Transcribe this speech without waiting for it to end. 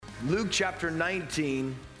Luke chapter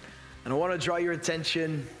 19, and I want to draw your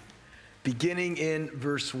attention beginning in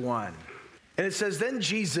verse 1. And it says, "Then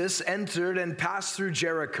Jesus entered and passed through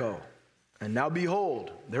Jericho. And now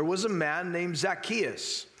behold, there was a man named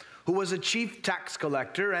Zacchaeus, who was a chief tax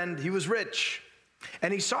collector, and he was rich.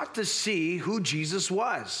 And he sought to see who Jesus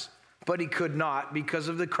was, but he could not because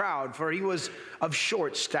of the crowd, for he was of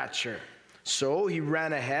short stature. So he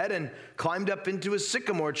ran ahead and climbed up into a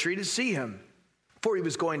sycamore tree to see him, for he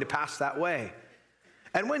was going to pass that way.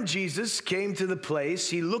 And when Jesus came to the place,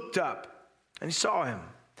 he looked up and he saw him.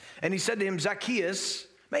 And he said to him, 'Zacchaeus,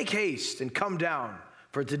 make haste and come down,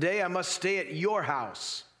 for today I must stay at your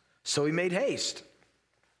house.' So he made haste,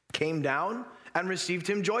 came down, and received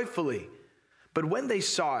him joyfully. But when they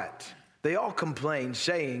saw it, they all complained,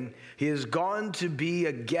 saying, 'He has gone to be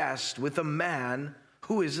a guest with a man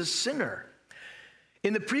who is a sinner.'"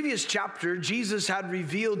 In the previous chapter, Jesus had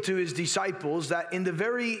revealed to his disciples that in the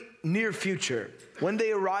very near future, when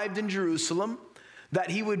they arrived in Jerusalem, that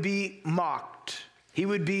he would be mocked, he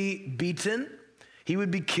would be beaten, he would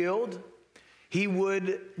be killed, he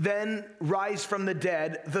would then rise from the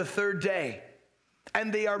dead the third day.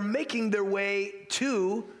 And they are making their way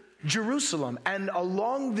to Jerusalem. And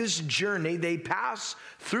along this journey, they pass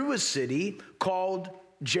through a city called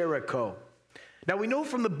Jericho. Now, we know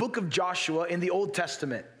from the book of Joshua in the Old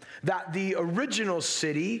Testament that the original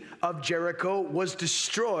city of Jericho was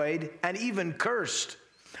destroyed and even cursed.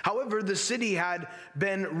 However, the city had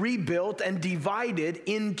been rebuilt and divided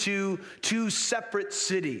into two separate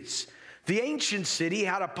cities. The ancient city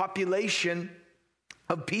had a population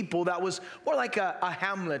of people that was more like a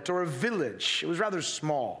hamlet or a village. It was rather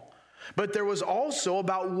small. But there was also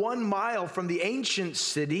about 1 mile from the ancient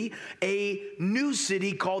city, a new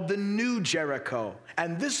city called the New Jericho.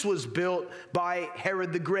 And this was built by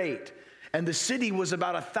Herod the Great. And the city was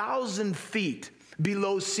about 1,000 feet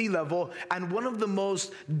below sea level and one of the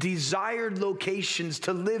most desired locations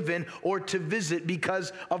to live in or to visit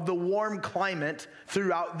because of the warm climate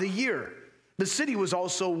throughout the year. The city was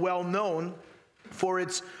also well known for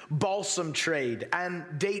its balsam trade and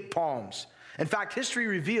date palms. In fact, history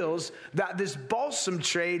reveals that this balsam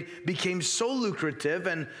trade became so lucrative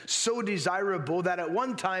and so desirable that at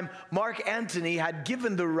one time, Mark Antony had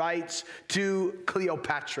given the rights to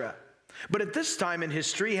Cleopatra. But at this time in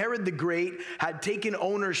history, Herod the Great had taken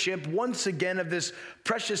ownership once again of this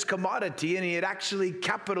precious commodity, and he had actually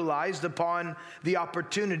capitalized upon the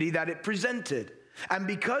opportunity that it presented. And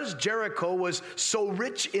because Jericho was so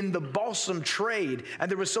rich in the balsam trade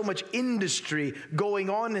and there was so much industry going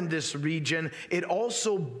on in this region, it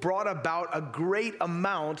also brought about a great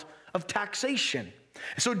amount of taxation.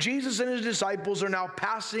 So Jesus and his disciples are now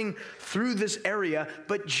passing through this area,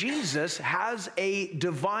 but Jesus has a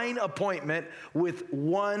divine appointment with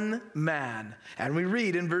one man. And we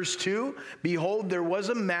read in verse 2, "Behold, there was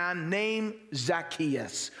a man named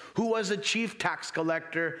Zacchaeus, who was a chief tax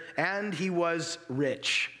collector, and he was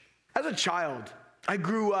rich." As a child, I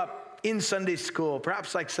grew up in Sunday school,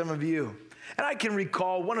 perhaps like some of you. And I can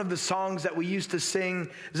recall one of the songs that we used to sing,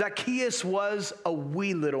 "Zacchaeus was a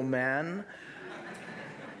wee little man.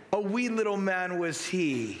 A wee little man was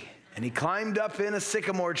he, and he climbed up in a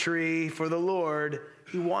sycamore tree for the Lord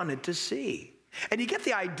he wanted to see." And you get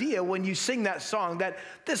the idea when you sing that song that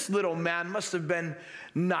this little man must have been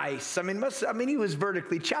nice. I mean, he was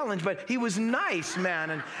vertically challenged, but he was nice,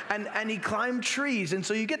 man, and he climbed trees. And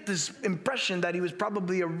so you get this impression that he was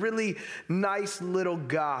probably a really nice little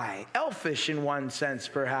guy, elfish in one sense,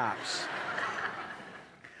 perhaps.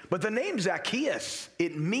 But the name Zacchaeus,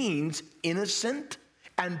 it means innocent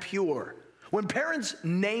and pure. When parents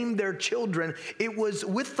named their children, it was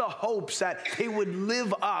with the hopes that they would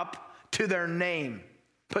live up to their name.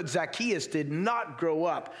 But Zacchaeus did not grow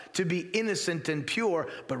up to be innocent and pure,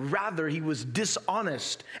 but rather he was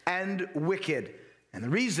dishonest and wicked. And the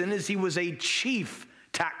reason is he was a chief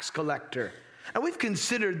tax collector. And we've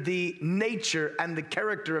considered the nature and the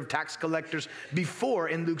character of tax collectors before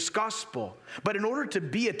in Luke's gospel. But in order to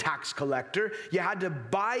be a tax collector, you had to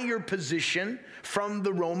buy your position from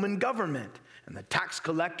the Roman government. And the tax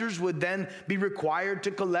collectors would then be required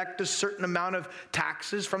to collect a certain amount of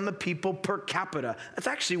taxes from the people per capita. That's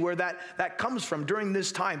actually where that comes from during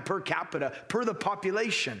this time, per capita, per the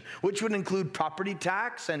population, which would include property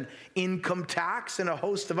tax and income tax and a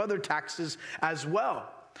host of other taxes as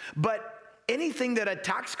well. But anything that a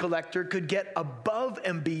tax collector could get above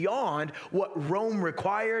and beyond what Rome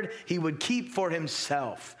required, he would keep for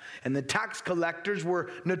himself. And the tax collectors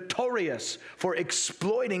were notorious for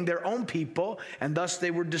exploiting their own people, and thus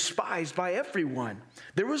they were despised by everyone.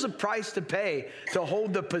 There was a price to pay to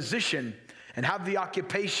hold the position and have the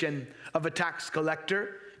occupation of a tax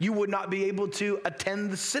collector. You would not be able to attend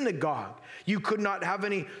the synagogue. You could not have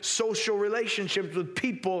any social relationships with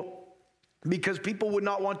people because people would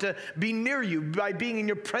not want to be near you. By being in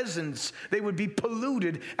your presence, they would be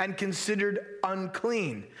polluted and considered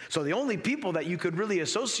unclean. So the only people that you could really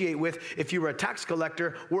associate with if you were a tax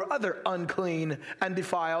collector were other unclean and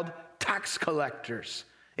defiled tax collectors.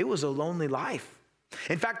 It was a lonely life.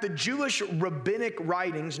 In fact, the Jewish rabbinic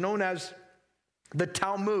writings known as the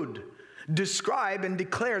Talmud describe and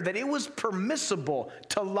declare that it was permissible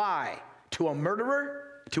to lie to a murderer,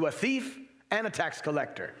 to a thief, and a tax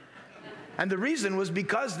collector. And the reason was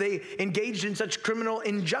because they engaged in such criminal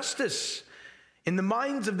injustice. In the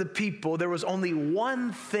minds of the people, there was only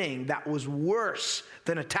one thing that was worse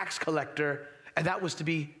than a tax collector, and that was to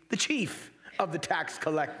be the chief of the tax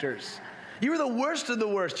collectors. You were the worst of the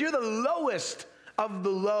worst. You're the lowest of the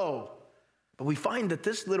low. But we find that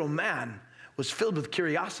this little man was filled with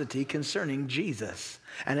curiosity concerning Jesus.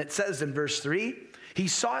 And it says in verse 3, he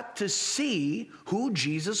sought to see who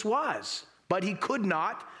Jesus was, but he could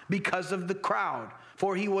not because of the crowd,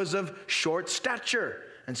 for he was of short stature.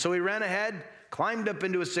 And so he ran ahead, climbed up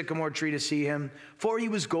into a sycamore tree to see him, for he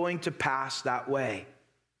was going to pass that way.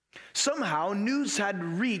 Somehow news had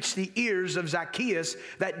reached the ears of Zacchaeus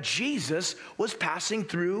that Jesus was passing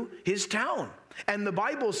through his town. And the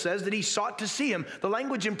Bible says that he sought to see him. The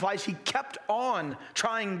language implies he kept on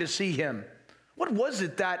trying to see him. What was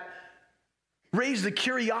it that raised the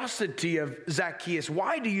curiosity of Zacchaeus?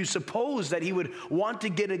 Why do you suppose that he would want to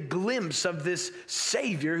get a glimpse of this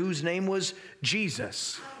Savior whose name was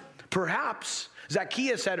Jesus? Perhaps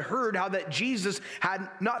Zacchaeus had heard how that Jesus had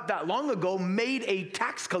not that long ago made a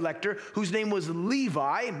tax collector whose name was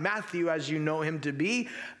Levi, Matthew as you know him to be,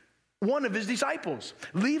 one of his disciples.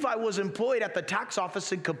 Levi was employed at the tax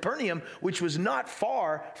office in Capernaum, which was not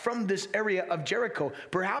far from this area of Jericho.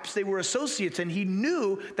 Perhaps they were associates, and he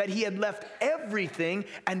knew that he had left everything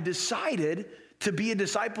and decided to be a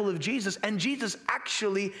disciple of Jesus. And Jesus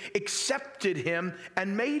actually accepted him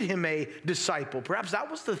and made him a disciple. Perhaps that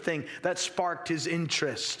was the thing that sparked his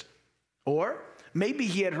interest. Or maybe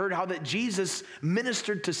he had heard how that Jesus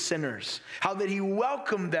ministered to sinners, how that he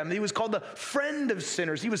welcomed them. He was called the friend of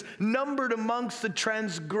sinners. He was numbered amongst the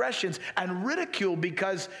transgressions and ridiculed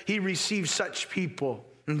because he received such people.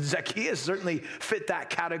 And Zacchaeus certainly fit that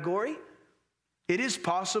category. It is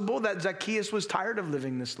possible that Zacchaeus was tired of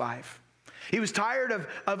living this life. He was tired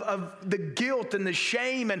of the guilt and the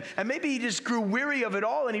shame, and maybe he just grew weary of it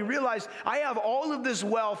all, and he realized, I have all of this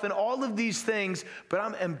wealth and all of these things, but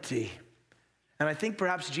I'm empty. And I think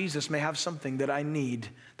perhaps Jesus may have something that I need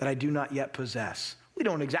that I do not yet possess. We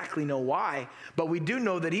don't exactly know why, but we do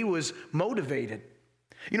know that he was motivated.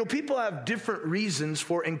 You know, people have different reasons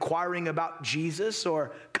for inquiring about Jesus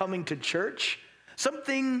or coming to church.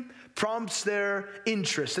 Something prompts their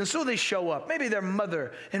interest, and so they show up. Maybe their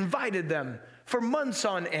mother invited them for months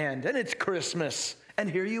on end, and it's Christmas. And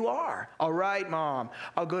here you are. All right, Mom,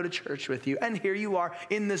 I'll go to church with you. And here you are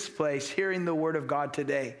in this place, hearing the word of God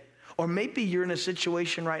today. Or maybe you're in a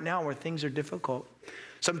situation right now where things are difficult.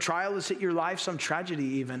 Some trial has hit your life, some tragedy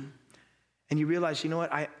even. And you realize, you know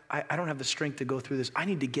what, I don't have the strength to go through this. I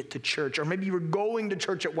need to get to church. Or maybe you were going to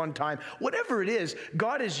church at one time. Whatever it is,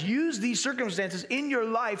 God has used these circumstances in your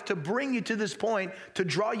life to bring you to this point, to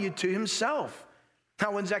draw you to himself.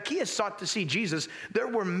 Now, when Zacchaeus sought to see Jesus, there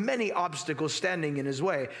were many obstacles standing in his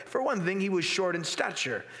way. For one thing, he was short in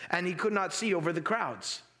stature, and he could not see over the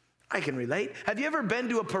crowds. I can relate. Have you ever been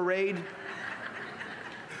to a parade?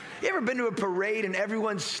 You ever been to a parade and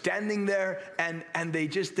everyone's standing there and they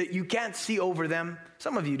just, that you can't see over them?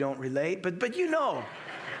 Some of you don't relate, but you know.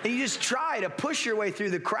 And you just try to push your way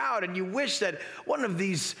through the crowd, and you wish that one of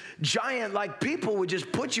these giant-like people would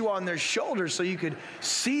just put you on their shoulders so you could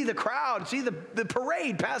see the crowd, see the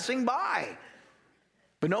parade passing by.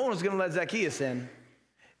 But no one was going to let Zacchaeus in.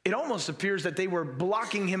 It almost appears that they were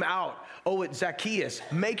blocking him out. Oh, it's Zacchaeus.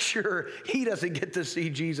 Make sure he doesn't get to see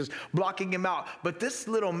Jesus, blocking him out. But this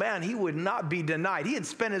little man, he would not be denied. He had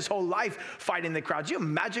spent his whole life fighting the crowds. You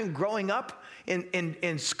imagine growing up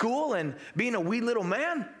in school and being a wee little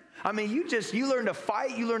man? I mean, you learn to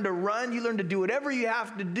fight, you learn to run, you learn to do whatever you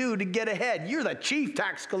have to do to get ahead. You're the chief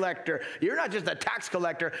tax collector. You're not just a tax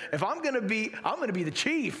collector. If I'm going to be the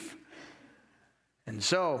chief. And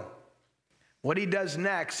so what he does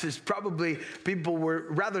next is probably, people were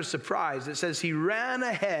rather surprised. It says he ran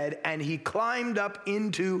ahead and he climbed up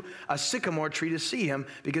into a sycamore tree to see him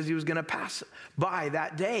because he was going to pass by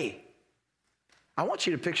that day. I want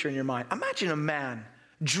you to picture in your mind, imagine a man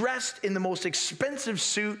dressed in the most expensive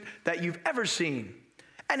suit that you've ever seen.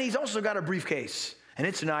 And he's also got a briefcase. And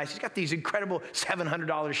it's nice. He's got these incredible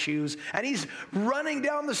 $700 shoes, and he's running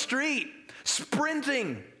down the street,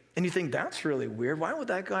 sprinting. And you think, that's really weird. Why would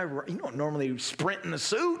that guy run? You don't normally sprint in a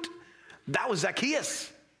suit. That was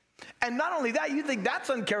Zacchaeus. And not only that, you think that's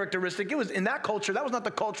uncharacteristic. It was in that culture, that was not the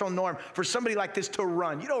cultural norm for somebody like this to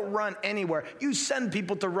run. You don't run anywhere. You send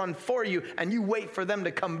people to run for you, and you wait for them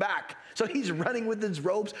to come back. So he's running with his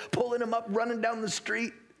robes, pulling them up, running down the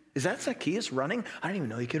street. Is that Zacchaeus running? I didn't even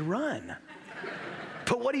know he could run.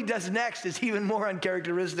 But what he does next is even more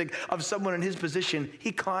uncharacteristic of someone in his position.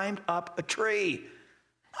 He climbed up a tree.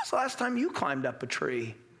 When's the last time you climbed up a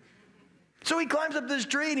tree? So he climbs up this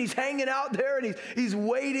tree and he's hanging out there and he's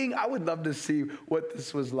waiting. I would love to see what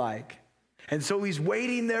this was like. And so he's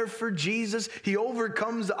waiting there for Jesus. He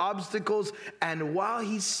overcomes the obstacles. And while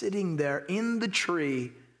he's sitting there in the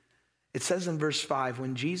tree, it says in verse 5,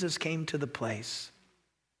 when Jesus came to the place,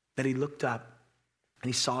 that he looked up and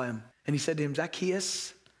he saw him. And he said to him,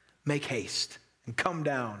 Zacchaeus, make haste and come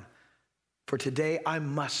down, for today I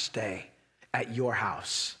must stay at your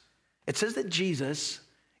house. It says that Jesus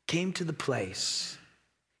came to the place.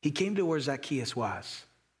 He came to where Zacchaeus was,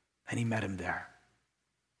 and he met him there.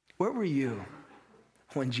 Where were you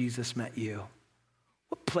when Jesus met you?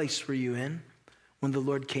 What place were you in when the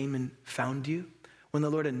Lord came and found you? When the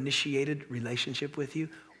Lord initiated relationship with you?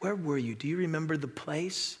 Where were you? Do you remember the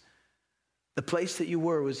place? The place that you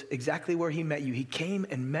were was exactly where he met you. He came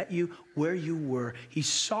and met you where you were. He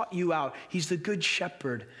sought you out. He's the good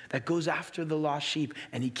shepherd that goes after the lost sheep.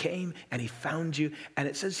 And he came and he found you. And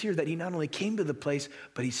it says here that he not only came to the place,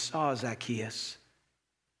 but he saw Zacchaeus.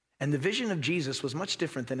 And the vision of Jesus was much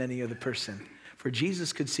different than any other person. For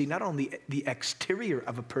Jesus could see not only the exterior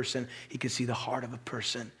of a person, he could see the heart of a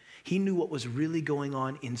person. He knew what was really going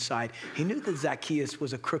on inside. He knew that Zacchaeus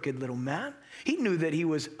was a crooked little man. He knew that he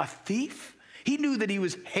was a thief. He knew that he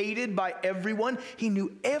was hated by everyone. He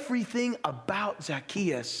knew everything about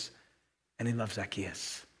Zacchaeus, and he loved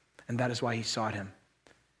Zacchaeus. And that is why he sought him.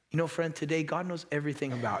 You know, friend, today God knows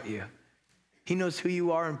everything about you. He knows who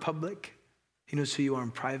you are in public. He knows who you are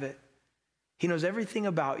in private. He knows everything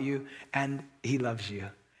about you, and he loves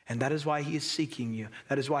you. And that is why he is seeking you.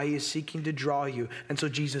 That is why he is seeking to draw you. And so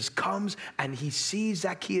Jesus comes and he sees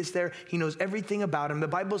Zacchaeus there. He knows everything about him. The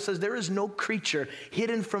Bible says there is no creature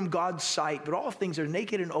hidden from God's sight, but all things are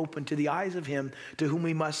naked and open to the eyes of him to whom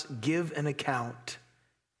we must give an account.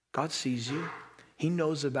 God sees you. He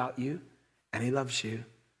knows about you, and he loves you.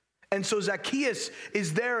 And so Zacchaeus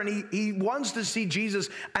is there, and he wants to see Jesus.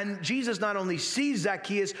 And Jesus not only sees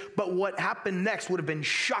Zacchaeus, but what happened next would have been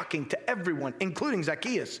shocking to everyone, including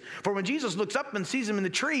Zacchaeus. For when Jesus looks up and sees him in the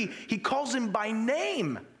tree, he calls him by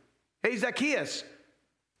name. Hey, Zacchaeus.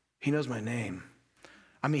 He knows my name.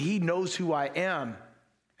 I mean, he knows who I am.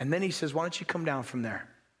 And then he says, why don't you come down from there?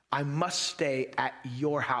 I must stay at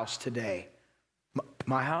your house today.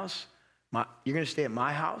 My house? You're going to stay at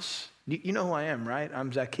my house? You know who I am, right?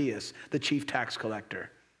 I'm Zacchaeus, the chief tax collector.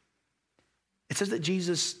 It says that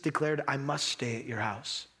Jesus declared, I must stay at your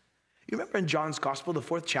house. You remember in John's gospel, the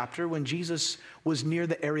 4th chapter, when Jesus was near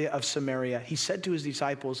the area of Samaria, he said to his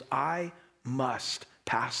disciples, I must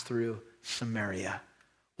pass through Samaria.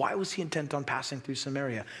 Why was he intent on passing through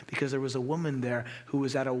Samaria? Because there was a woman there who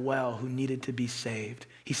was at a well who needed to be saved.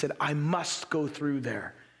 He said, I must go through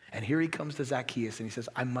there. And here he comes to Zacchaeus and he says,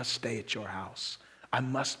 I must stay at your house. I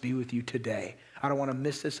must be with you today. I don't want to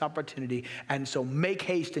miss this opportunity. And so make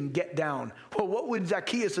haste and get down. Well, what would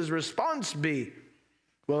Zacchaeus' response be?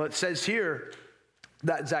 Well, it says here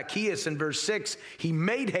that Zacchaeus in verse 6, he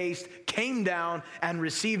made haste, came down, and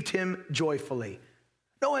received him joyfully.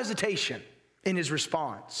 No hesitation in his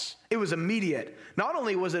response. It was immediate. Not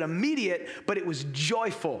only was it immediate, but it was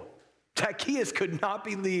joyful. Zacchaeus could not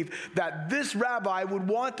believe that this rabbi would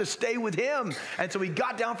want to stay with him. And so he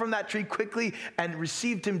got down from that tree quickly and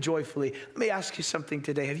received him joyfully. Let me ask you something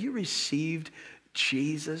today. Have you received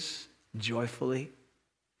Jesus joyfully?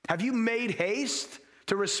 Have you made haste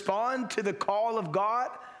to respond to the call of God?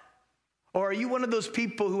 Or are you one of those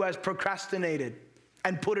people who has procrastinated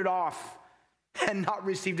and put it off and not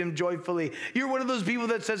received him joyfully? You're one of those people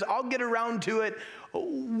that says, I'll get around to it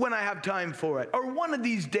when I have time for it. Or one of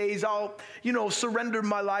these days I'll, surrender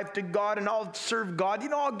my life to God and I'll serve God.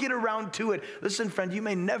 I'll get around to it. Listen, friend, you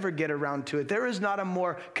may never get around to it. There is not a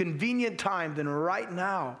more convenient time than right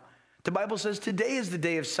now. The Bible says today is the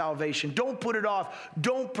day of salvation. Don't put it off.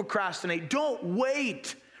 Don't procrastinate. Don't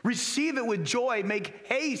wait. Receive it with joy. Make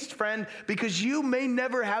haste, friend, because you may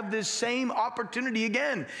never have this same opportunity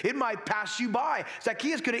again. It might pass you by.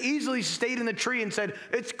 Zacchaeus could have easily stayed in the tree and said,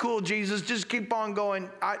 it's cool, Jesus, just keep on going.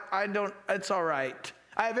 It's all right.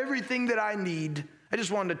 I have everything that I need. I just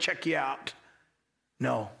wanted to check you out.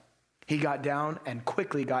 No. He got down and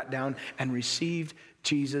quickly got down and received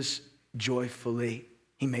Jesus joyfully.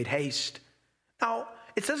 He made haste. Now,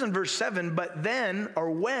 it says in verse 7, but then,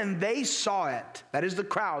 or when they saw it, that is the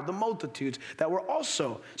crowd, the multitudes that were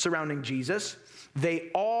also surrounding Jesus, they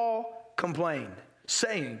all complained,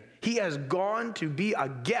 saying, he has gone to be a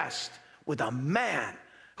guest with a man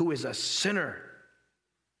who is a sinner.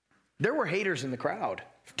 There were haters in the crowd,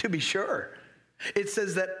 to be sure. It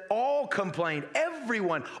says that all complained,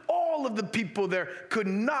 everyone, all of the people there could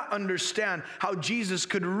not understand how Jesus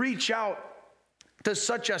could reach out to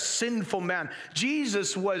such a sinful man.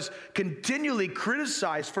 Jesus was continually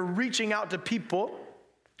criticized for reaching out to people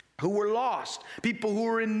who were lost, people who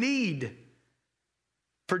were in need.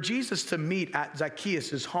 For Jesus to meet at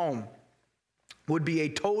Zacchaeus' home would be a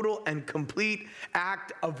total and complete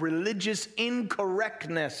act of religious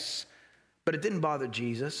incorrectness. But it didn't bother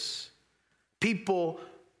Jesus. People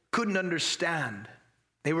couldn't understand.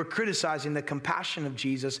 They were criticizing the compassion of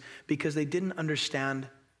Jesus because they didn't understand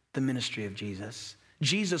the ministry of Jesus.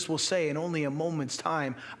 Jesus will say in only a moment's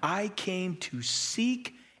time, I came to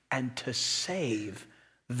seek and to save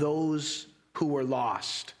those who were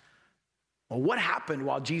lost. Well, what happened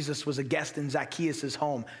while Jesus was a guest in Zacchaeus'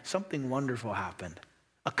 home? Something wonderful happened.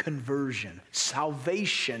 A conversion.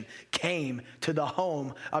 Salvation came to the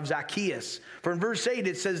home of Zacchaeus. For in verse 8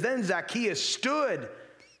 it says, then Zacchaeus stood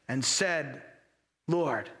and said,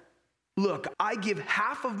 Lord, look, I give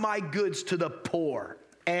half of my goods to the poor.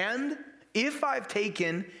 And if I've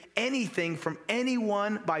taken anything from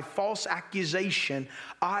anyone by false accusation,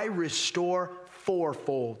 I restore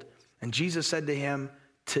fourfold. And Jesus said to him,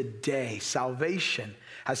 today salvation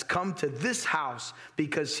has come to this house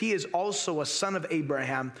because he is also a son of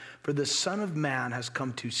Abraham. For the Son of Man has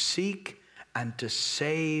come to seek and to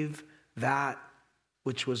save that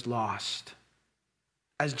which was lost.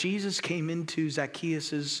 As Jesus came into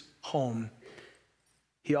Zacchaeus' home,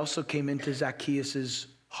 he also came into Zacchaeus'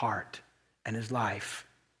 heart and his life.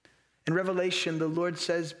 In Revelation, the Lord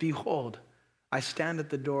says, behold, I stand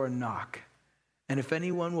at the door and knock. And if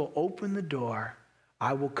anyone will open the door,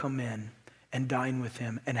 I will come in and dine with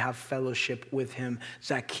him and have fellowship with him.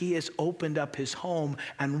 Zacchaeus opened up his home,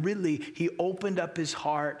 and really, he opened up his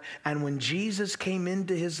heart. And when Jesus came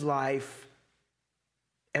into his life,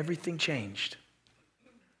 everything changed.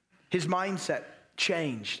 His mindset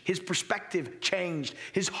changed. His perspective changed.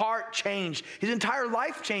 His heart changed. His entire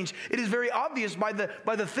life changed. It is very obvious by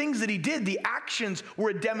the things that he did. The actions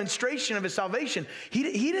were a demonstration of his salvation. He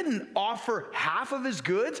didn't offer half of his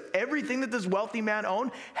goods, everything that this wealthy man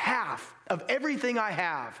owned. Half of everything I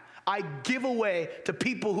have, I give away to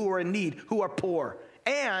people who are in need, who are poor.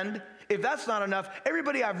 And if that's not enough,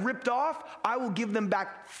 everybody I've ripped off, I will give them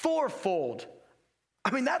back fourfold. I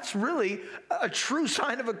mean, that's really a true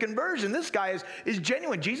sign of a conversion. This guy is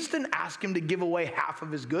genuine. Jesus didn't ask him to give away half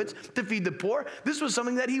of his goods to feed the poor. This was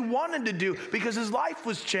something that he wanted to do because his life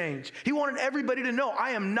was changed. He wanted everybody to know,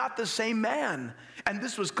 I am not the same man. And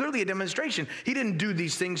this was clearly a demonstration. He didn't do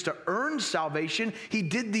these things to earn salvation. He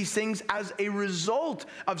did these things as a result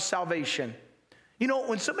of salvation. You know,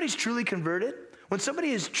 when somebody's truly converted, when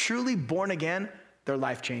somebody is truly born again, their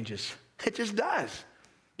life changes. It just does.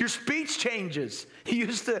 Your speech changes. You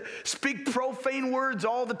used to speak profane words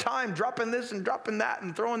all the time, dropping this and dropping that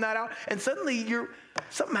and throwing that out, and suddenly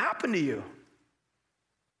something happened to you.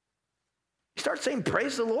 You start saying,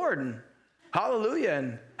 praise the Lord, and hallelujah,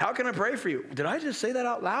 and how can I pray for you? Did I just say that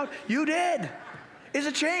out loud? You did. It's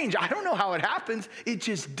a change. I don't know how it happens. It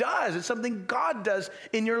just does. It's something God does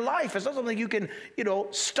in your life. It's not something you can,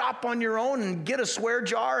 stop on your own and get a swear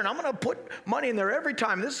jar and I'm going to put money in there every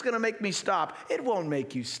time. This is going to make me stop. It won't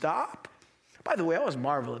make you stop. By the way, I always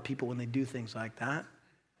marvel at people when they do things like that.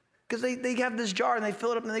 Because they have this jar and they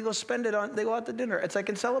fill it up and they go spend it they go out to dinner. It's like,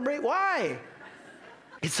 and celebrate? Why?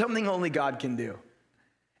 It's something only God can do.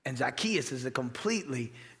 And Zacchaeus is a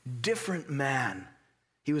completely different man.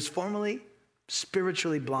 He was formerly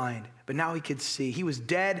spiritually blind, but now he could see. He was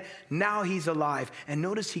dead, now he's alive. And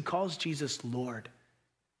notice he calls Jesus Lord.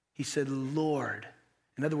 He said, Lord.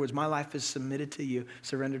 In other words, my life is submitted to you,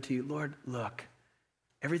 surrendered to you. Lord, look,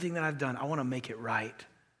 everything that I've done, I want to make it right.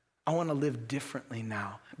 I want to live differently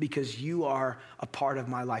now because you are a part of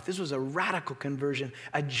my life. This was a radical conversion,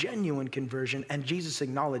 a genuine conversion, and Jesus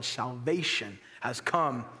acknowledged salvation has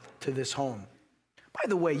come to this home. By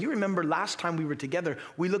the way, you remember last time we were together,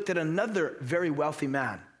 we looked at another very wealthy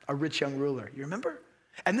man, a rich young ruler. You remember?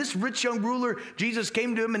 And this rich young ruler, Jesus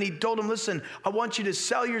came to him and he told him, listen, I want you to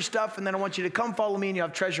sell your stuff and then I want you to come follow me and you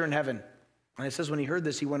have treasure in heaven. And it says when he heard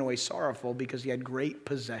this, he went away sorrowful because he had great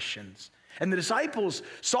possessions. And the disciples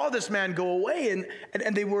saw this man go away,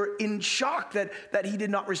 and they were in shock that he did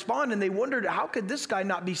not respond. And they wondered, how could this guy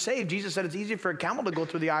not be saved? Jesus said it's easier for a camel to go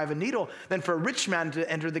through the eye of a needle than for a rich man to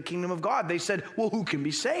enter the kingdom of God. They said, well, who can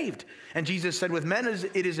be saved? And Jesus said, with men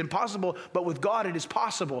it is impossible, but with God it is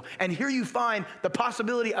possible. And here you find the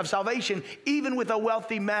possibility of salvation, even with a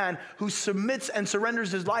wealthy man who submits and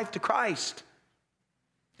surrenders his life to Christ.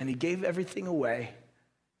 And he gave everything away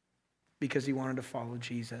because he wanted to follow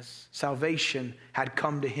Jesus. Salvation had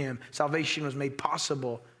come to him. Salvation was made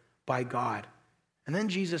possible by God. And then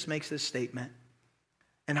Jesus makes this statement,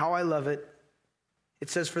 and how I love it. It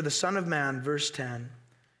says, for the Son of Man, verse 10,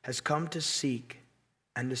 has come to seek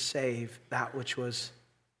and to save that which was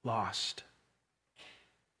lost.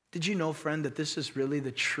 Did you know, friend, that this is really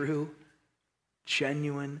the true,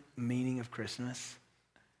 genuine meaning of Christmas?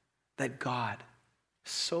 That God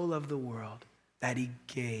so loved the world that he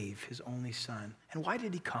gave his only Son. And why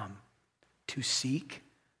did he come? To seek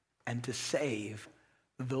and to save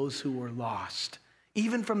those who were lost.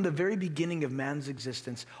 Even from the very beginning of man's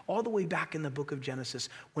existence, all the way back in the book of Genesis,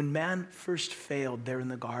 when man first failed there in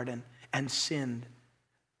the garden and sinned,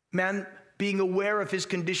 man, being aware of his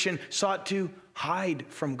condition, sought to hide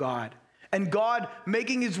from God. And God,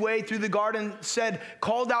 making his way through the garden,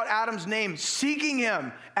 called out Adam's name, seeking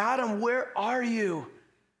him. Adam, where are you?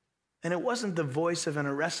 And it wasn't the voice of an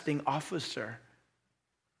arresting officer,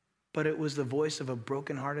 but it was the voice of a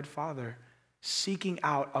brokenhearted father seeking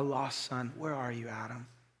out a lost son. Where are you, Adam?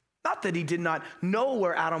 Not that he did not know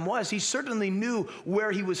where Adam was. He certainly knew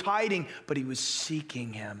where he was hiding, but he was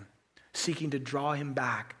seeking him, seeking to draw him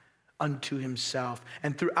back unto himself.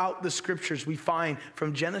 And throughout the scriptures, we find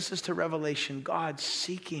from Genesis to Revelation, God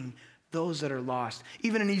seeking those that are lost.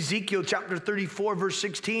 Even in Ezekiel chapter 34, verse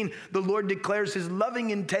 16, the Lord declares his loving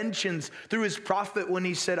intentions through his prophet when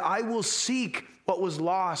he said, I will seek what was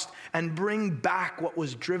lost and bring back what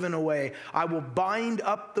was driven away. I will bind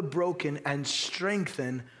up the broken and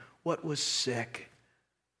strengthen what was sick.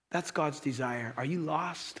 That's God's desire. Are you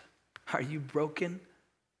lost? Are you broken?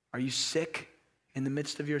 Are you sick in the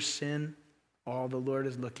midst of your sin? Oh, the Lord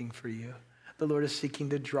is looking for you. The Lord is seeking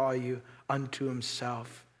to draw you unto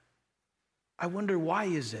himself. I wonder, why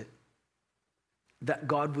is it that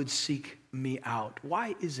God would seek me out?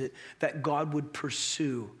 Why is it that God would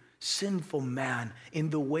pursue sinful man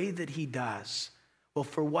in the way that he does? Well,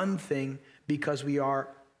 for one thing, because we are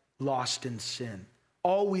lost in sin.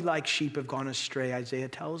 All we like sheep have gone astray, Isaiah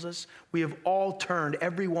tells us. We have all turned,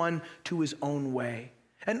 everyone to his own way.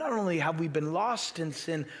 And not only have we been lost in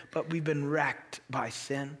sin, but we've been wrecked by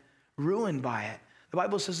sin, ruined by it. The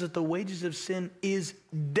Bible says that the wages of sin is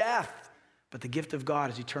death, but the gift of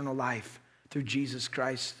God is eternal life through Jesus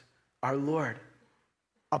Christ our Lord.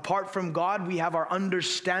 Apart from God, we have our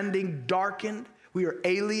understanding darkened. We are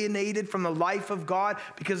alienated from the life of God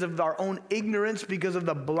because of our own ignorance, because of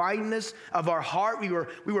the blindness of our heart. We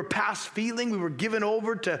were past feeling. We were given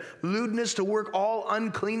over to lewdness, to work all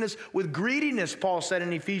uncleanness with greediness, Paul said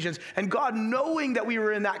in Ephesians. And God, knowing that we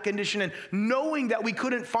were in that condition and knowing that we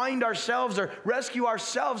couldn't find ourselves or rescue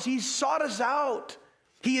ourselves, he sought us out.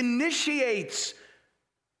 He initiates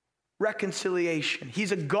reconciliation.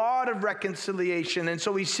 He's a God of reconciliation, and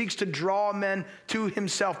so he seeks to draw men to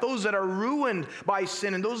himself, those that are ruined by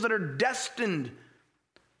sin and those that are destined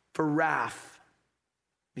for wrath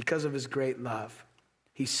because of his great love.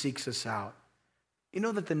 He seeks us out. You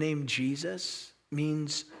know that the name Jesus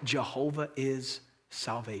means Jehovah is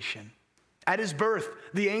salvation. At his birth,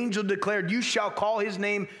 the angel declared, you shall call his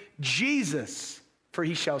name Jesus, for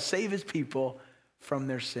he shall save his people from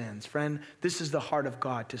their sins. Friend, this is the heart of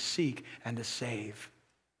God, to seek and to save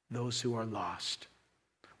those who are lost.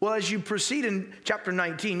 Well, as you proceed in chapter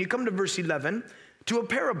 19, you come to verse 11 to a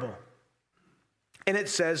parable. And it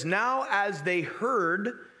says, now as they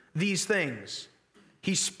heard these things,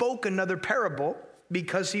 he spoke another parable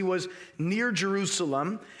because he was near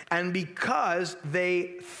Jerusalem and because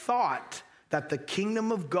they thought that the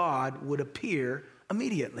kingdom of God would appear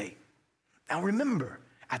immediately. Now remember,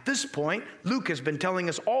 at this point, Luke has been telling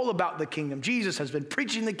us all about the kingdom. Jesus has been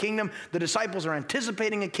preaching the kingdom. The disciples are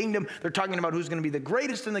anticipating a kingdom. They're talking about who's going to be the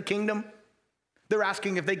greatest in the kingdom. They're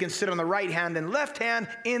asking if they can sit on the right hand and left hand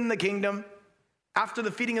in the kingdom. After the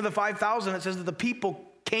feeding of the 5,000, it says that the people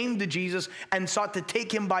came to Jesus and sought to take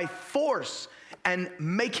him by force and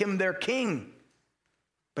make him their king.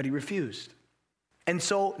 But he refused. And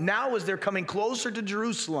so now as they're coming closer to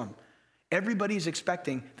Jerusalem, everybody's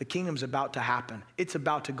expecting the kingdom's about to happen. It's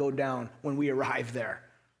about to go down when we arrive there.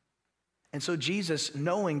 And so Jesus,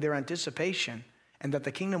 knowing their anticipation and that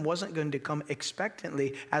the kingdom wasn't going to come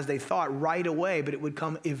expectantly as they thought right away, but it would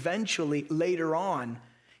come eventually later on,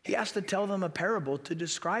 He has to tell them a parable to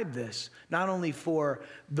describe this, not only for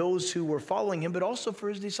those who were following him, but also for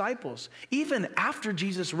his disciples. Even after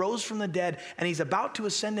Jesus rose from the dead and he's about to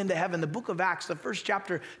ascend into heaven, the book of Acts, the first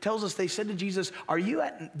chapter tells us they said to Jesus, "Are you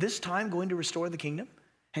at this time going to restore the kingdom?"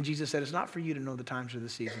 And Jesus said, "It's not for you to know the times or the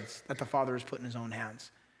seasons that the Father has put in his own hands."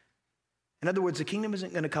 In other words, the kingdom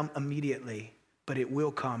isn't going to come immediately, but it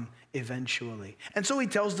will come eventually. And so he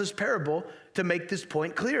tells this parable to make this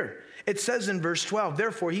point clear. It says in verse 12,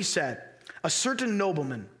 "Therefore he said, a certain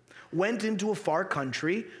nobleman went into a far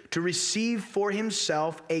country to receive for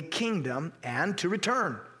himself a kingdom and to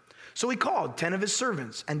return. So he called 10 of his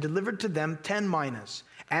servants and delivered to them 10 minas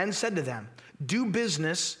and said to them, 'Do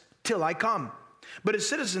business till I come.' But his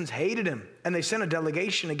citizens hated him, and they sent a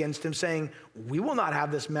delegation against him, saying, 'We will not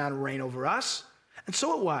have this man reign over us.' And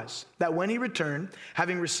so it was that when he returned,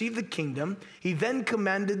 having received the kingdom, he then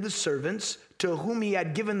commanded the servants to whom he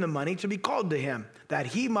had given the money to be called to him, that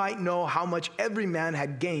he might know how much every man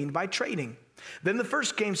had gained by trading. Then the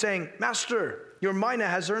first came, saying, 'Master, your mina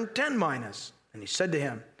has earned 10 minas.' And he said to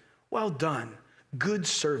him, 'Well done, good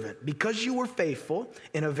servant, because you were faithful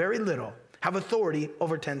in a very little, have authority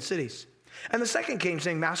over 10 cities.' And the second came,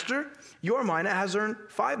 saying, 'Master, your mina has earned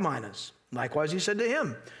 5 minas.' Likewise he said to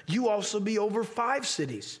him, 'You also be over 5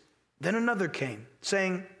 cities.' Then another came,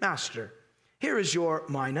 saying, 'Master, here is your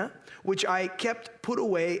mina, which I kept put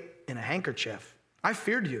away in a handkerchief. I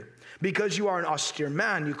feared you, because you are an austere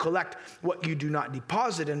man. You collect what you do not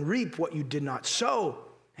deposit and reap what you did not sow.'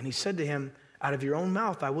 And he said to him, 'Out of your own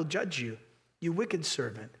mouth I will judge you, you wicked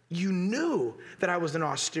servant. You knew that I was an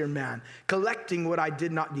austere man, collecting what I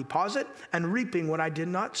did not deposit and reaping what I did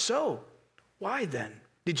not sow. Why then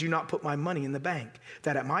did you not put my money in the bank,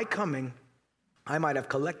 that at my coming I might have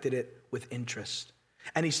collected it with interest?'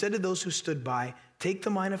 And he said to those who stood by, 'Take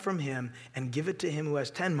the mina from him and give it to him who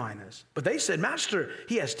has 10 minas.' But they said, 'Master,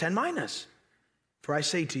 he has 10 minas.' For I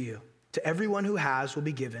say to you, to everyone who has will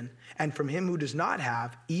be given, and from him who does not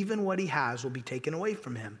have, even what he has will be taken away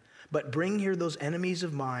from him. But bring here those enemies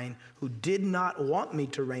of mine who did not want me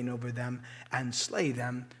to reign over them, and slay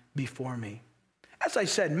them before me." As I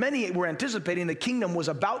said, many were anticipating the kingdom was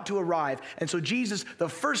about to arrive. And so Jesus, the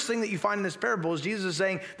first thing that you find in this parable is Jesus is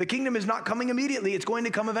saying, the kingdom is not coming immediately, it's going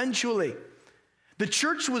to come eventually. The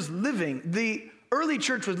early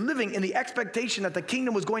church was living in the expectation that the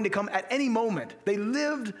kingdom was going to come at any moment. They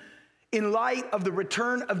lived in light of the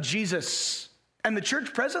return of Jesus. And the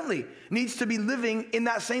church presently needs to be living in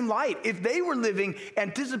that same light. If they were living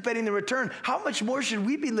anticipating the return, how much more should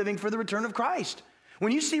we be living for the return of Christ?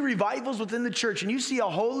 When you see revivals within the church and you see a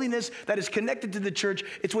holiness that is connected to the church,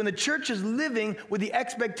 it's when the church is living with the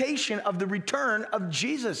expectation of the return of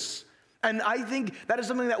Jesus. And I think that is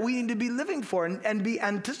something that we need to be living for and be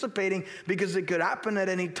anticipating, because it could happen at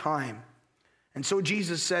any time. And so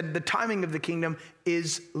Jesus said the timing of the kingdom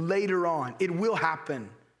is later on. It will happen.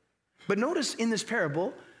 But notice in this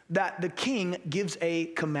parable that the king gives a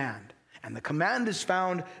command. And the command is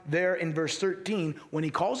found there in verse 13 when he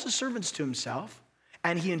calls the servants to himself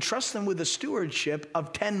and he entrusts them with a stewardship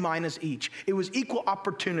of 10 minas each. It was equal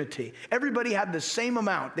opportunity. Everybody had the same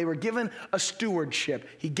amount. They were given a stewardship.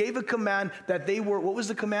 He gave a command that they were, what was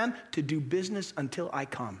the command? To do business until I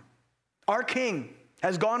come. Our king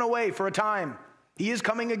has gone away for a time. He is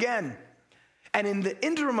coming again. And in the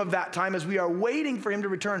interim of that time, as we are waiting for him to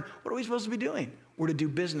return, what are we supposed to be doing? We're to do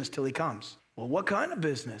business till he comes. Well, what kind of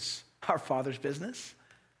business? Our Father's business.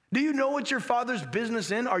 Do you know what your Father's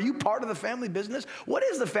business in? Are you part of the family business? What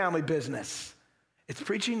is the family business? It's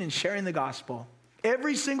preaching and sharing the gospel.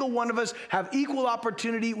 Every single one of us have equal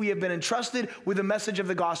opportunity. We have been entrusted with the message of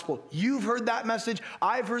the gospel. You've heard that message.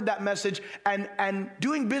 I've heard that message. And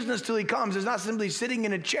doing business till he comes is not simply sitting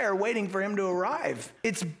in a chair waiting for him to arrive.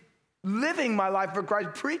 It's living my life for Christ,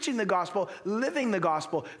 preaching the gospel, living the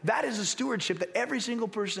gospel. That is a stewardship that every single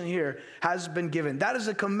person here has been given. That is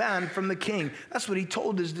a command from the king. That's what he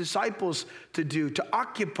told his disciples to do, to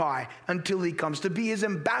occupy until he comes, to be his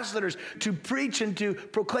ambassadors, to preach and to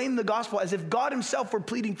proclaim the gospel as if God himself were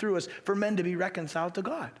pleading through us for men to be reconciled to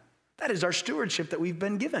God. That is our stewardship that we've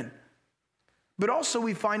been given. But also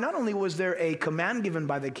we find not only was there a command given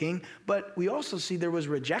by the king, but we also see there was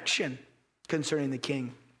rejection concerning the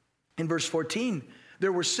king. In verse 14,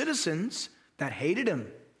 there were citizens that hated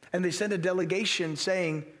him, and they sent a delegation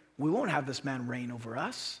saying, "We won't have this man reign over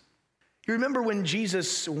us." You remember when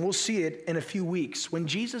Jesus, and we'll see it in a few weeks, when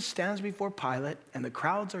Jesus stands before Pilate and the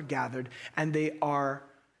crowds are gathered and they are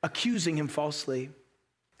accusing him falsely.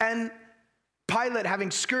 And Pilate, having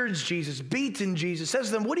scourged Jesus, beaten Jesus, says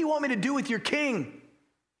to them, "What do you want me to do with your king?"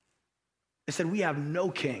 They said, "We have no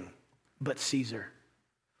king but Caesar."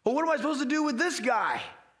 Well, what am I supposed to do with this guy?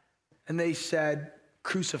 And they said,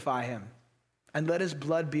 crucify him, and let his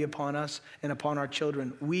blood be upon us and upon our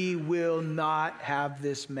children. We will not have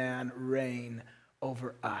this man reign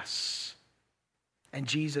over us. And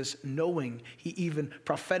Jesus, knowing, he even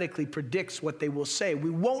prophetically predicts what they will say. We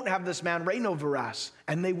won't have this man reign over us.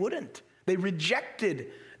 And they wouldn't. They rejected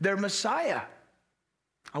their Messiah.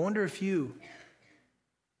 I wonder if you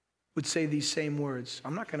would say these same words.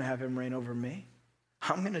 I'm not going to have him reign over me.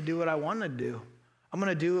 I'm going to do what I want to do. I'm going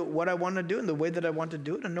to do what I want to do in the way that I want to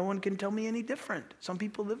do it, and no one can tell me any different. Some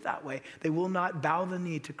people live that way. They will not bow the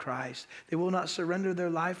knee to Christ. They will not surrender their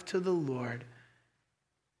life to the Lord.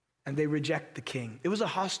 And they reject the king. It was a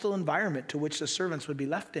hostile environment to which the servants would be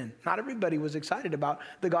left in. Not everybody was excited about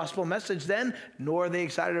the gospel message then, nor are they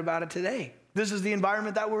excited about it today. This is the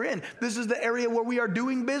environment that we're in. This is the area where we are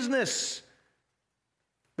doing business.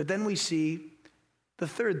 But then we see the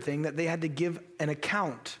third thing, that they had to give an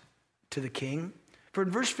account to the king. For in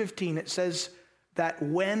verse 15, it says that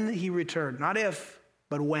when he returned, not if,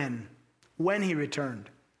 but when he returned,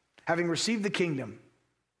 having received the kingdom,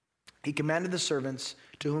 he commanded the servants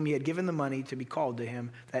to whom he had given the money to be called to him,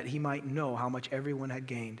 that he might know how much everyone had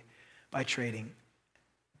gained by trading.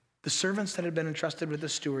 The servants that had been entrusted with the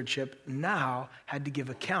stewardship now had to give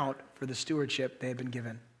account for the stewardship they had been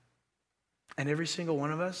given. And every single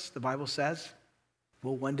one of us, the Bible says,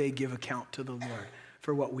 will one day give account to the Lord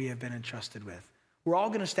for what we have been entrusted with. We're all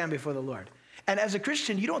going to stand before the Lord. And as a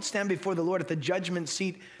Christian, you don't stand before the Lord at the judgment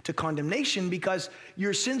seat to condemnation because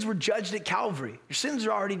your sins were judged at Calvary. Your sins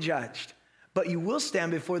are already judged. But you will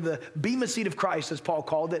stand before the bema seat of Christ, as Paul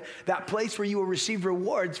called it, that place where you will receive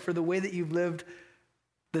rewards for the way that you've lived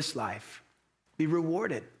this life. Be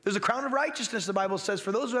rewarded. There's a crown of righteousness, the Bible says,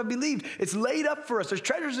 for those who have believed. It's laid up for us. There's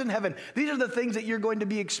treasures in heaven. These are the things that you're going to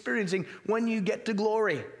be experiencing when you get to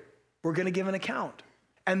glory. We're going to give an account.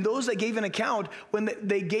 And those that gave an account, when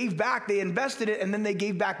they gave back, they invested it, and then they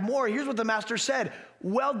gave back more. Here's what the master said.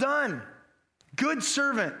 Well done, good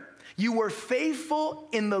servant. You were faithful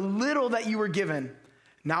in the little that you were given.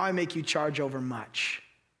 Now I make you charge over much.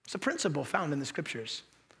 It's a principle found in the scriptures.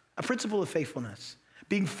 A principle of faithfulness.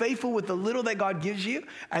 Being faithful with the little that God gives you,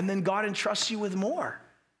 and then God entrusts you with more.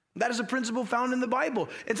 That is a principle found in the Bible.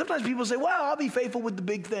 And sometimes people say, well, I'll be faithful with the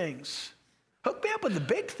big things. Hook me up with the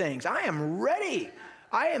big things. I am ready.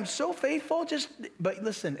 I am so faithful. But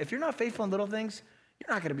listen, if you're not faithful in little things,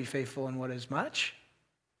 you're not going to be faithful in what is much.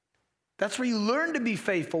 That's where you learn to be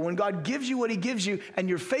faithful, when God gives you what he gives you and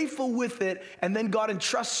you're faithful with it, and then God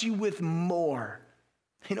entrusts you with more.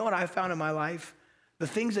 You know what I found in my life? The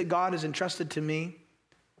things that God has entrusted to me,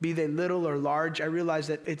 be they little or large, I realize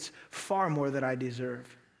that it's far more than I deserve.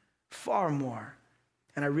 Far more.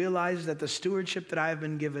 And I realize that the stewardship that I have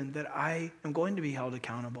been given, that I am going to be held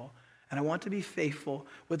accountable. And I want to be faithful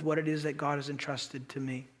with what it is that God has entrusted to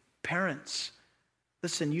me. Parents,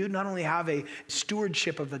 listen, you not only have a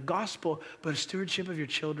stewardship of the gospel, but a stewardship of your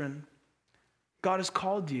children. God has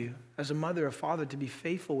called you as a mother or father to be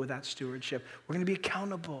faithful with that stewardship. We're going to be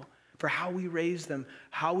accountable for how we raised them,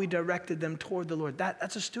 how we directed them toward the Lord.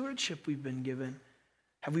 That's a stewardship we've been given.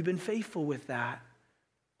 Have we been faithful with that?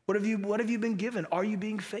 What have you been given? Are you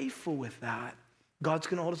being faithful with that? God's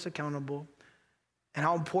going to hold us accountable. And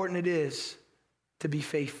how important it is to be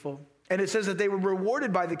faithful. And it says that they were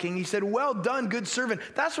rewarded by the king. He said, well done, good servant.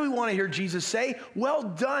 That's what we want to hear Jesus say. Well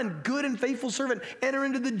done, good and faithful servant. Enter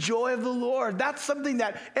into the joy of the Lord. That's something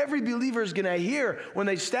that every believer is going to hear when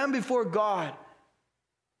they stand before God.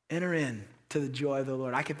 Enter in to the joy of the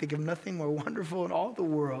Lord. I can think of nothing more wonderful in all the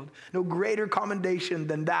world. No greater commendation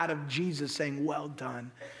than that of Jesus saying, well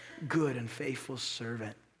done, good and faithful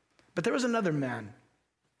servant. But there was another man,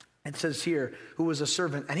 it says here, who was a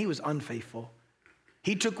servant, and he was unfaithful.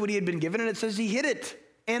 He took what he had been given, and it says he hid it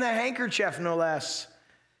in a handkerchief, no less.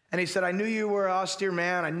 And he said, I knew you were an austere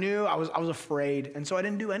man. I was afraid, and so I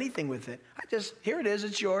didn't do anything with it. Here it is,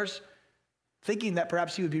 it's yours. Thinking that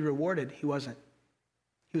perhaps he would be rewarded. He wasn't.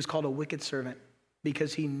 He was called a wicked servant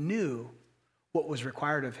because he knew what was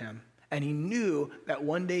required of him. And he knew that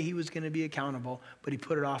one day he was going to be accountable, but he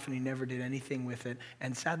put it off and he never did anything with it.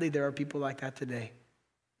 And sadly, there are people like that today.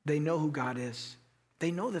 They know who God is. They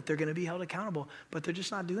know that they're going to be held accountable, but they're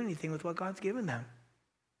just not doing anything with what God's given them.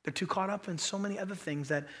 They're too caught up in so many other things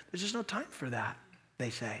that there's just no time for that, they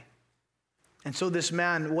say. And so this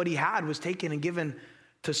man, what he had was taken and given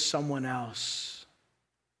to someone else.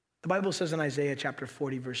 The Bible says in Isaiah chapter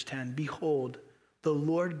 40, verse 10, behold, the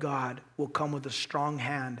Lord God will come with a strong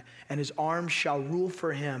hand, and his arm shall rule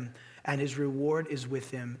for him, and his reward is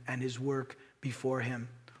with him, and his work before him.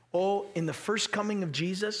 Oh, in the first coming of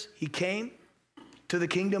Jesus, he came to the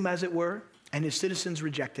kingdom, as it were, and his citizens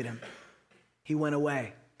rejected him. He went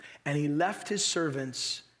away. And he left his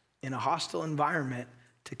servants in a hostile environment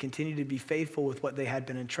to continue to be faithful with what they had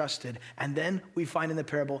been entrusted. And then we find in the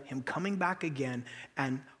parable him coming back again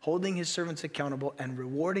and holding his servants accountable and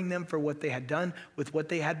rewarding them for what they had done with what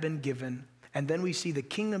they had been given. And then we see the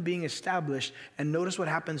kingdom being established, and notice what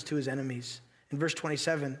happens to his enemies. In verse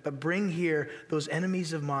 27, but bring here those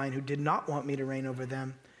enemies of mine who did not want me to reign over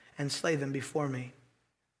them, and slay them before me.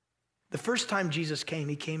 The first time Jesus came,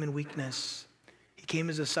 he came in weakness. He came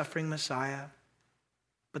as a suffering Messiah.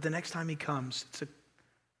 But the next time he comes, it's a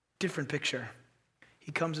different picture.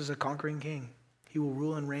 He comes as a conquering king. He will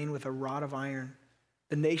rule and reign with a rod of iron.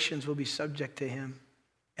 The nations will be subject to him.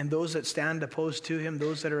 And those that stand opposed to him,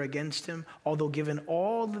 those that are against him, although given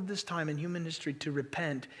all of this time in human history to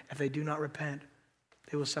repent, if they do not repent,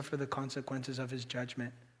 they will suffer the consequences of his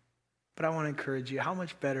judgment. But I want to encourage you, how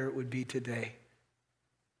much better it would be today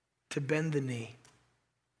to bend the knee,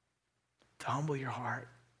 to humble your heart,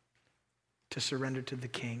 to surrender to the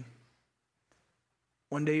King.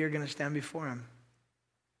 One day you're going to stand before him.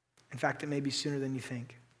 In fact, it may be sooner than you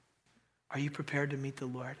think. Are you prepared to meet the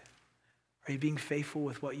Lord? Are you being faithful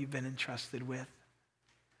with what you've been entrusted with?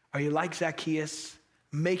 Are you like Zacchaeus,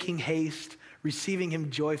 making haste, receiving him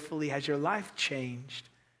joyfully? Has your life changed?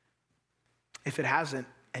 If it hasn't,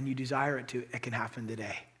 and you desire it to, it can happen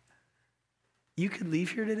today. You could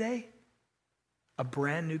leave here today a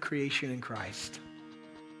brand new creation in Christ.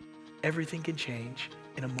 Everything can change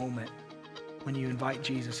in a moment when you invite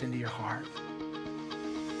Jesus into your heart.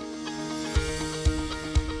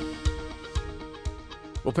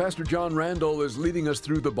 Well, Pastor John Randall is leading us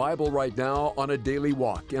through the Bible right now on a daily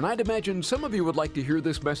walk. And I'd imagine some of you would like to hear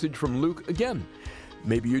this message from Luke again.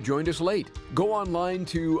 Maybe you joined us late. Go online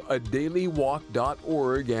to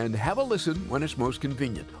adailywalk.org and have a listen when it's most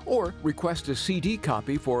convenient. Or request a CD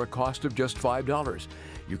copy for a cost of just $5.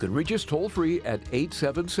 You can reach us toll-free at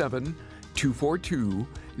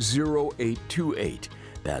 877-242-0828.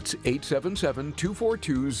 That's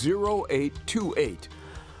 877-242-0828.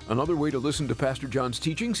 Another way to listen to Pastor John's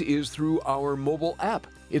teachings is through our mobile app.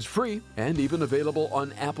 It's free and even available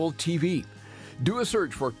on Apple TV. Do a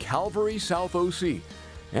search for Calvary South OC.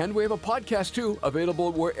 And we have a podcast too,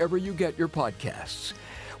 available wherever you get your podcasts.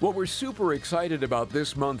 Well, we're super excited about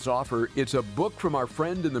this month's offer. It's a book from our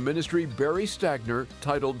friend in the ministry, Barry Stagner,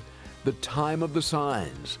 titled The Time of the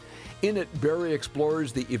Signs. In it, Barry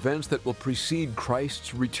explores the events that will precede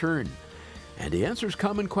Christ's return. And he answers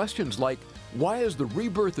common questions like, why is the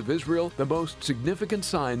rebirth of Israel the most significant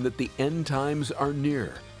sign that the end times are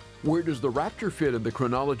near? Where does the rapture fit in the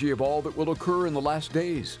chronology of all that will occur in the last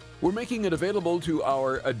days? We're making it available to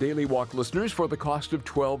our A Daily Walk listeners for the cost of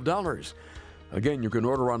 $12. Again, you can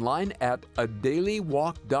order online at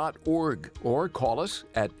adailywalk.org or call us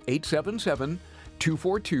at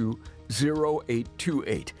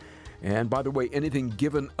 877-242-0828. And by the way, anything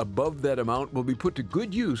given above that amount will be put to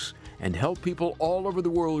good use and help people all over the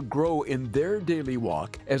world grow in their daily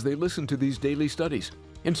walk as they listen to these daily studies.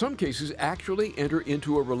 In some cases, actually enter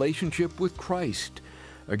into a relationship with Christ.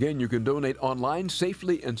 Again, you can donate online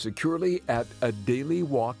safely and securely at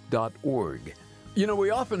adailywalk.org. You know, we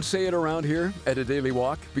often say it around here at A Daily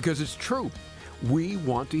Walk because it's true. We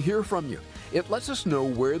want to hear from you. It lets us know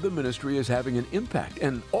where the ministry is having an impact.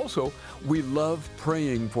 And also, we love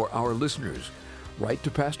praying for our listeners. Write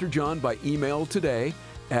to Pastor John by email today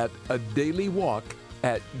at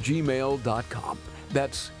adailywalk@gmail.com.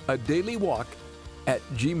 That's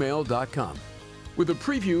adailywalk@gmail.com. With a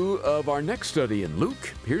preview of our next study in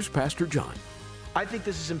Luke, here's Pastor John. I think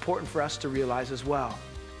this is important for us to realize as well.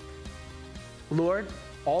 Lord,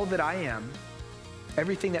 all that I am,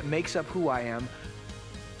 everything that makes up who I am,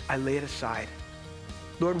 I lay it aside.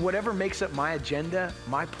 Lord, whatever makes up my agenda,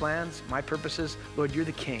 my plans, my purposes, Lord, you're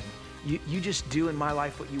the King. You just do in my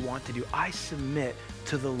life what you want to do. I submit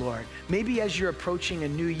to the Lord. Maybe as you're approaching a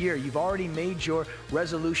new year, you've already made your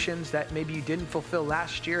resolutions that maybe you didn't fulfill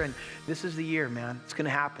last year, and this is the year, man. It's going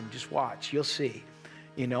to happen. Just watch. You'll see.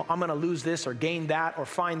 You know, I'm going to lose this or gain that or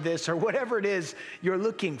find this or whatever it is you're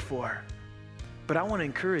looking for. But I want to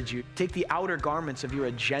encourage you, take the outer garments of your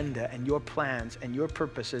agenda and your plans and your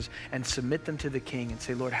purposes and submit them to the King and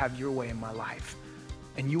say, Lord, have your way in my life.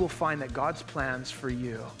 And you will find that God's plans for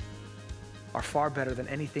you are far better than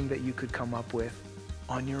anything that you could come up with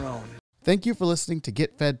on your own. Thank you for listening to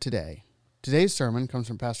Get Fed Today. Today's sermon comes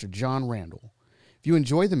from Pastor John Randall. If you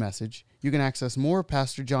enjoy the message, you can access more of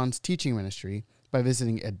Pastor John's teaching ministry by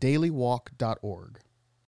visiting adailywalk.org.